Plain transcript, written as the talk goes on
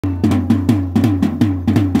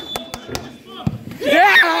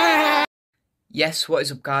Yes, what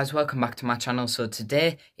is up guys, welcome back to my channel. So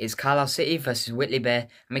today is Carlisle City versus Whitley Bay.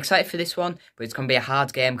 I'm excited for this one, but it's going to be a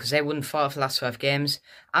hard game because they won 4 of the last 5 games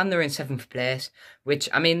and they're in 7th place, which,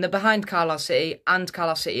 I mean, they're behind Carlisle City and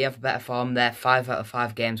Carlisle City have a better form. They're 5 out of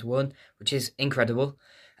 5 games won, which is incredible.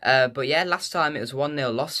 But yeah, last time it was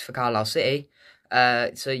 1-0 loss for Carlisle City.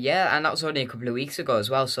 So yeah, and that was only a couple of weeks ago as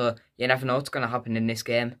well, so you never know what's going to happen in this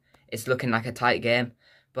game. It's looking like a tight game.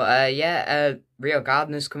 But yeah, Rio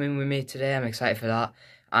Gardner's coming with me today. I'm excited for that.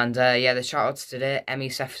 And yeah, the shout-outs today, Emmie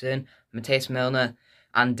S, Mateusz M,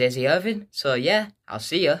 and Daisy Irving. So yeah, I'll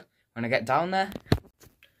see you when I get down there.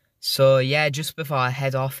 So yeah, just before I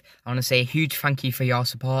head off, I want to say a huge thank you for your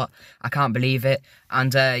support. I can't believe it.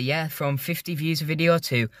 And yeah, from 50 views a video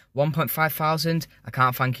to 1.5 thousand, I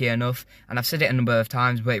can't thank you enough. And I've said it a number of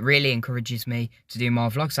times, but it really encourages me to do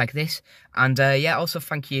more vlogs like this. And yeah, also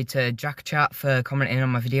thank you to Jack Chat for commenting on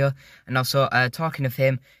my video. And also, talking of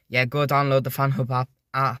him, yeah, go download the Fan Hub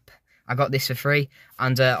app. I got this for free.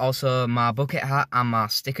 And also my bucket hat and my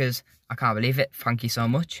stickers. I can't believe it. Thank you so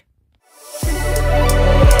much.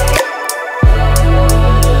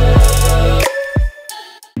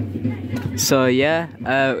 So yeah,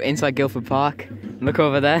 inside Guildford Park. Look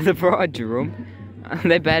over there, they brought a drum.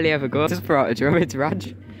 They barely ever go, just brought a drum, it's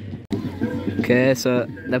Raj. Okay, so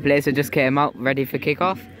the players just came out ready for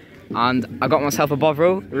kickoff. And I got myself a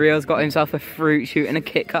Bovril. Rio's got himself a fruit shoot and a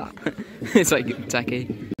Kit Kat. It's like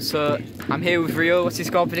tacky. So I'm here with Rio. What's his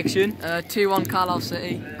score prediction? 2-1 Carlisle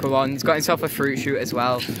City. Come on, he's got himself a fruit shoot as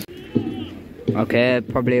well. Okay,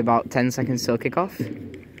 probably about 10 seconds till kickoff.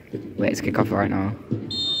 Wait, it's kickoff right now.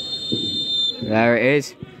 There it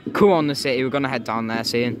is. Come on, the City. We're going to head down there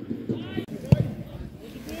soon.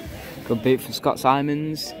 Good boot from Scott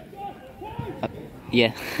Simons.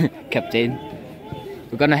 Yeah, kept in.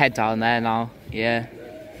 We're going to head down there now. Yeah.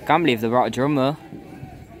 Can't believe they brought a drum though.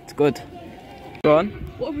 It's good. Go on.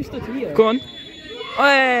 What have we stood here? Go on.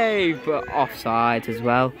 Hey, but offside as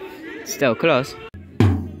well. Still close.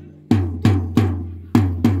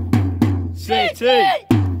 City!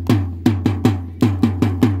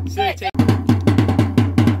 City!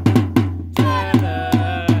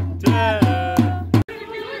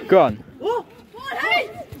 Go on. Oh!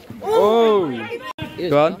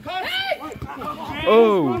 Go on.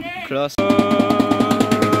 Oh! Close.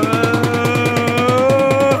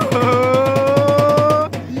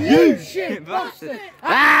 You shit bastard!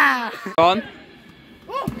 Ah! Go on.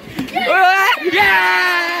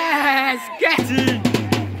 Yes! Get in!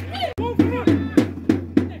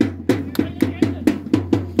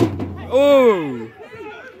 Oh!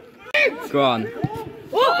 Go on.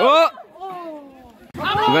 Oh!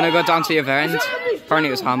 We're gonna go down to the other end. Apparently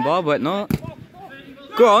it was handball, but no.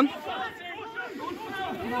 Go on.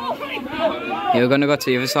 Yeah, we're gonna go to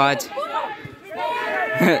the other side.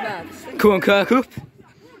 Come on, Kirkup.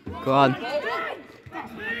 Go on.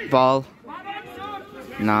 Ball.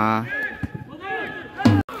 Nah.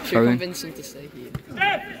 Should convince him to stay here.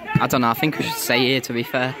 I don't know, I think we should stay here to be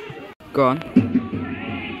fair. Go on.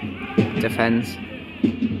 Defence.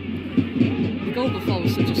 The goal before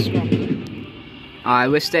was such a scrap.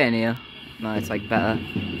 Alright, we're staying here. No, it's like better.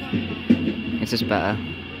 It's just better.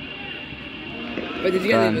 Wait, did you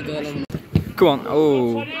get the goal on? Come on.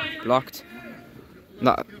 Oh, blocked.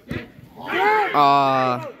 That.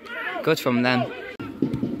 Ah, good from them.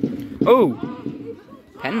 Oh,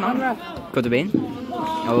 pen man. Could have been.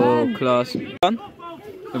 Oh, close. Come on.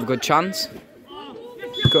 We have a good chance.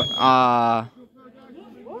 Go. Ah.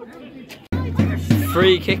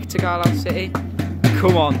 Free kick to Carlisle City.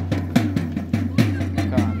 Come on.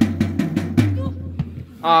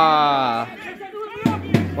 Ah,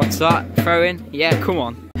 what's that? Throw in? Yeah, come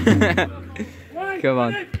on. Come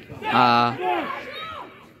on.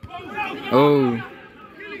 Oh.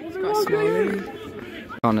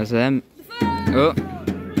 On as them. Oh.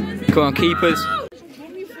 Come on, keepers.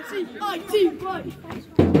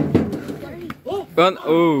 Run.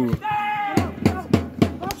 Oh.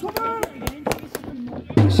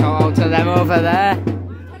 Shout out to them over there.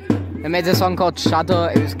 They made a song called Shadow.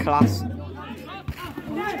 It was class.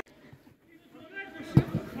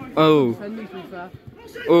 Oh.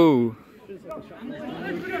 Oh.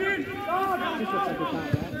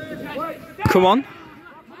 Come on.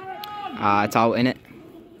 Ah, it's out, innit?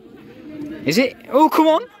 Is it? Oh, come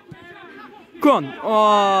on. Go on.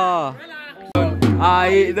 Oh. I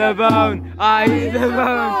eat the bone. I eat the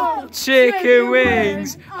bone. Chicken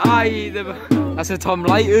wings. I eat the bone. That's a Tom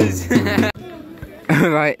Lighters.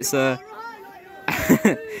 Right, so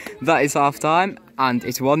that is half time and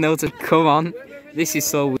it's 1-0 to come on. This is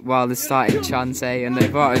so wild, the starting chance, eh? And they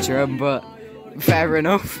brought a drum, but fair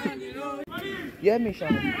enough. Yeah, me,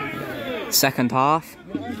 Second half,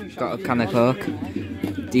 got a can of Coke.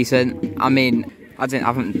 Decent. I mean, I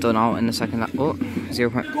haven't done out in the second half. Oh, 0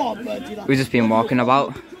 point. We've just been walking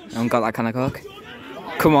about and got that can of Coke.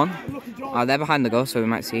 Come on. Oh, they're behind the goal, so we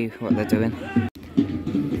might see what they're doing.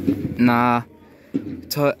 Nah.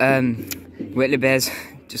 Whitley Bears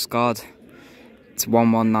just scored. It's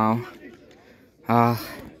 1-1 now.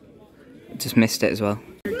 Just missed it as well.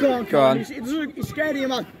 Go on. He's scared of you,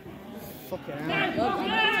 man. Fucking hell.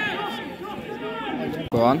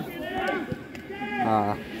 Go on.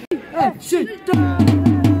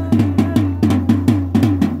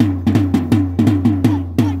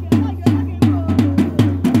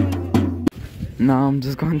 Now I'm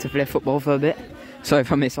just going to play football for a bit. Sorry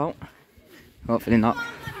if I miss out. Hopefully not.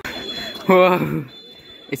 Whoa!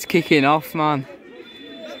 It's kicking off, man.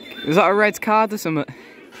 Was that a red card or something?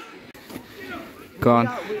 Go on.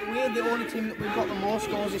 We're the only team that we've got the most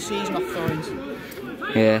scores this season off throw-ins.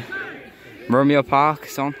 Yeah. Romeo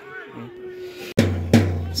Park's on.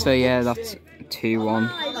 So yeah, that's 2-1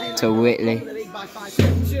 to Whitley.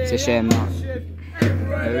 It's a shame that.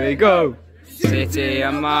 There we go. City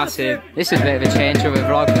are massive. This is a bit of a change of a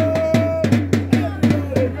vlog.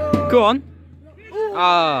 Go on.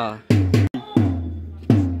 Ah.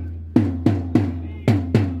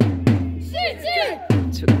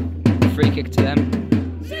 Free kick to them.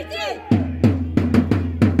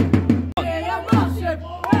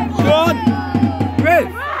 Go on! Riff!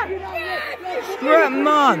 Great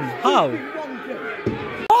man! How?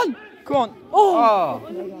 Go on! Go on! Oh!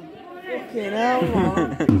 Fucking hell,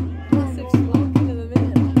 man.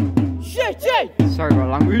 Shit! Sorry about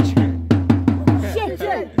language.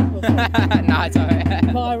 Shit! Nah, it's alright.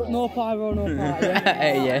 No pyro, no party.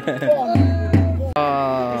 Yeah.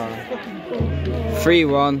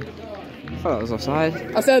 3-1. I thought that was offside.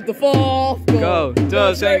 I said the fourth Go!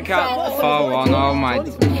 Doesn't count. 4-1. Oh my.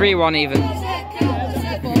 3-1 even.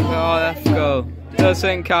 Oh, let's go.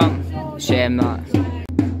 Doesn't count. Shame that.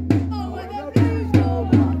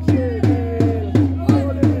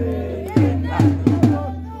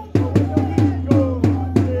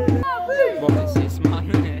 What is this, man?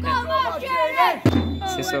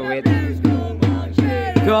 This is so weird.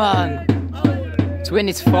 Go on! To win,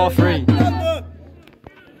 it's 4-3.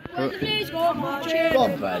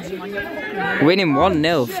 Winning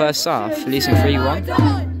 1-0 first half, losing 3-1.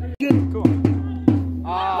 Go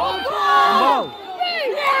on. Oh.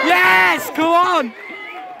 Yes! Come on!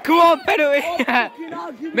 Come on, penalty!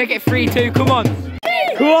 Make it 3-2, come on!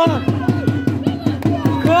 Come on!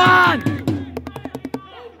 Come on!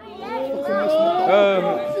 Come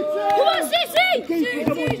on, City!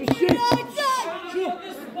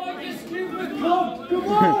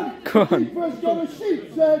 Come on!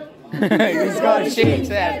 He's got a sheep's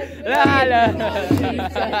head. La la.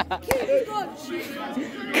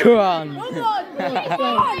 Come on.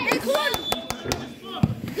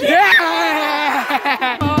 Yeah!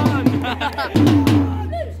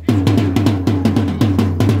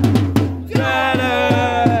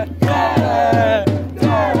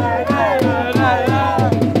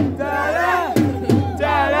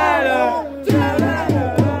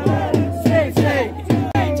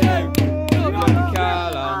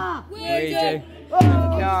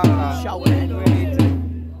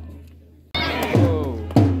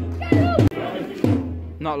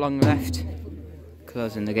 Not long left.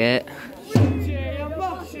 Closing the gate.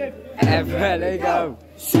 Everywhere they go.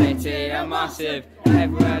 City are massive.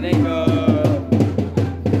 Everywhere they go.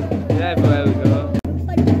 Everywhere we go.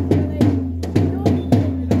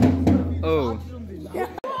 Oh.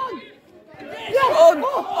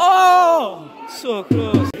 Oh! So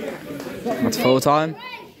close. That's full time.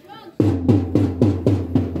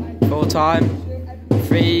 Full time.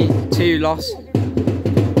 3-2 loss.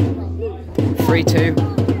 3-2.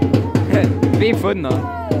 Being fun though.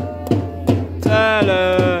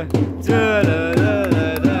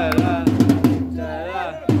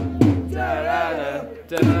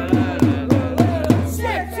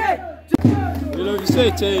 We love you,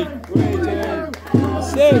 City.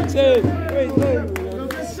 City. We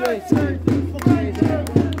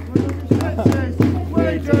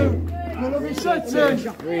love you,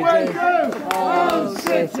 City. Oh,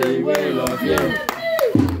 City, we love you.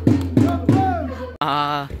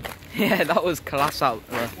 Yeah, that was class out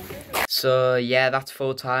there. So, yeah, that's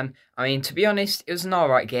full time. I mean, to be honest, it was an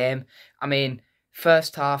alright game. I mean,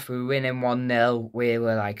 first half, we were winning 1-0. We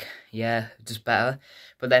were like, yeah, just better.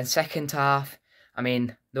 But then second half, I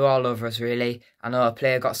mean, they were all over us, really. I know a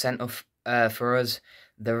player got sent off for us.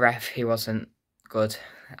 The ref, he wasn't good,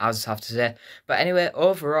 I just have to say. But anyway,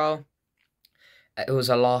 overall, it was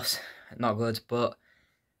a loss. Not good, but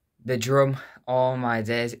The drum, oh my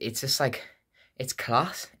days, it's just like, it's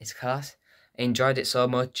class, it's class. I enjoyed it so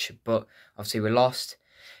much, but obviously we lost.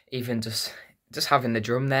 Even just having the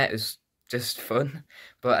drum there, it was just fun.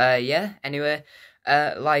 But yeah, anyway,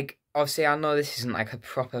 like, obviously I know this isn't like a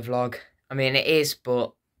proper vlog. I mean, it is,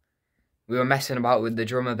 but we were messing about with the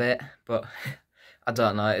drum a bit, but I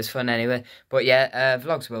don't know, it was fun anyway. But yeah,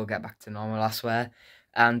 vlogs will get back to normal, I swear.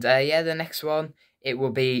 And yeah, the next one, it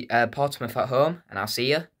will be Portsmouth at home, and I'll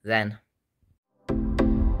see you then.